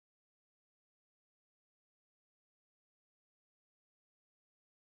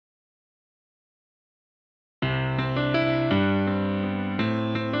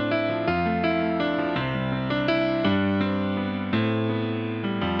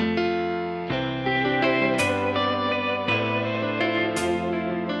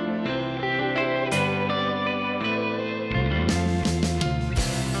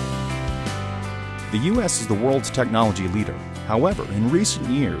U.S. is the world's technology leader. However, in recent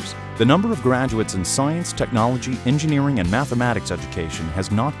years, the number of graduates in science, technology, engineering, and mathematics education has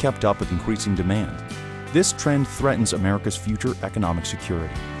not kept up with increasing demand. This trend threatens America's future economic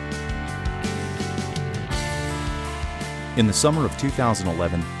security. In the summer of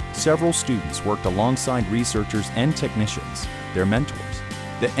 2011, several students worked alongside researchers and technicians, their mentors.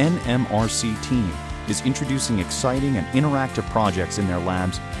 The NMRC team is introducing exciting and interactive projects in their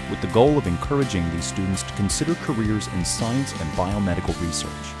labs with the goal of encouraging these students to consider careers in science and biomedical research.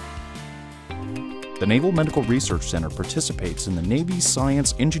 The Naval Medical Research Center participates in the Navy's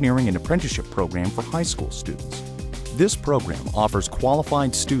Science, Engineering, and Apprenticeship program for high school students. This program offers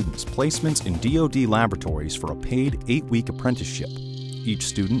qualified students placements in DoD laboratories for a paid 8-week apprenticeship. Each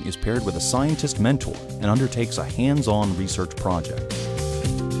student is paired with a scientist mentor and undertakes a hands-on research project.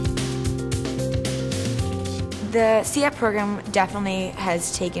 The CEP program definitely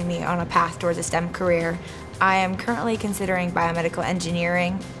has taken me on a path towards a STEM career. I am currently considering biomedical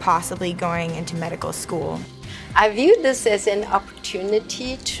engineering, possibly going into medical school. I view this as an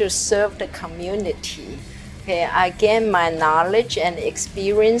opportunity to serve the community. Okay, I gain my knowledge and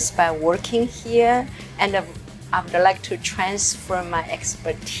experience by working here, and I would like to transfer my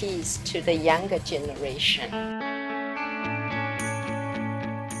expertise to the younger generation.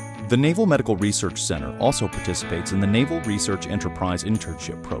 The Naval Medical Research Center also participates in the Naval Research Enterprise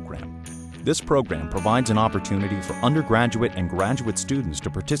Internship Program. This program provides an opportunity for undergraduate and graduate students to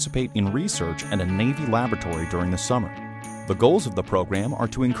participate in research at a Navy laboratory during the summer. The goals of the program are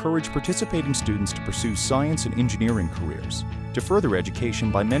to encourage participating students to pursue science and engineering careers, to further education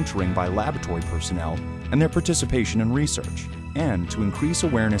by mentoring by laboratory personnel and their participation in research, and to increase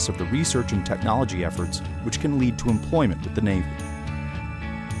awareness of the research and technology efforts which can lead to employment with the Navy.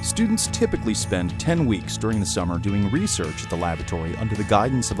 Students typically spend 10 weeks during the summer doing research at the laboratory under the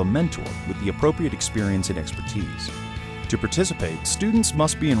guidance of a mentor with the appropriate experience and expertise. To participate, students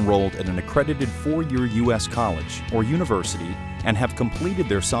must be enrolled at an accredited 4-year U.S. college or university and have completed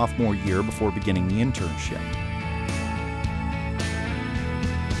their sophomore year before beginning the internship.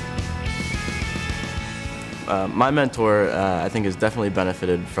 My mentor, I think, has definitely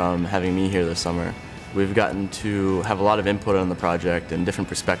benefited from having me here this summer. We've gotten to have a lot of input on the project and different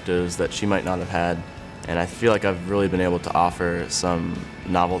perspectives that she might not have had, and I feel like I've really been able to offer some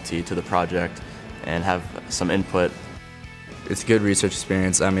novelty to the project and have some input. It's a good research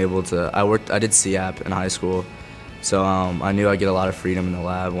experience. I did CEP in high school, so I knew I'd get a lot of freedom in the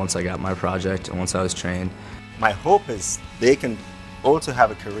lab once I got my project and once I was trained. My hope is they can also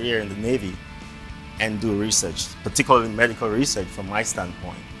have a career in the Navy and do research, particularly medical research from my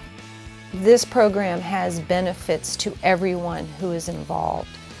standpoint. This program has benefits to everyone who is involved,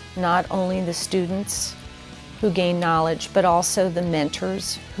 not only the students who gain knowledge, but also the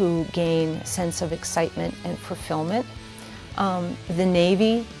mentors who gain a sense of excitement and fulfillment. The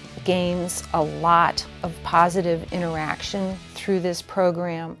Navy gains a lot of positive interaction through this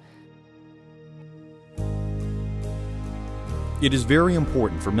program. It is very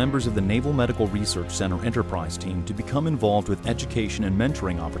important for members of the Naval Medical Research Center Enterprise team to become involved with education and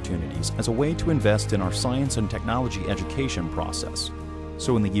mentoring opportunities as a way to invest in our science and technology education process.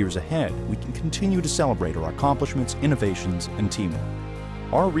 So in the years ahead, we can continue to celebrate our accomplishments, innovations, and teamwork.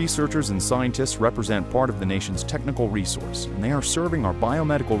 Our researchers and scientists represent part of the nation's technical resource, and they are serving our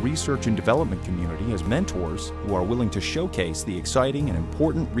biomedical research and development community as mentors who are willing to showcase the exciting and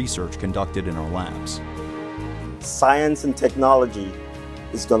important research conducted in our labs. Science and technology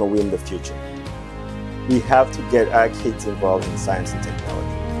is going to win the future. We have to get our kids involved in science and technology.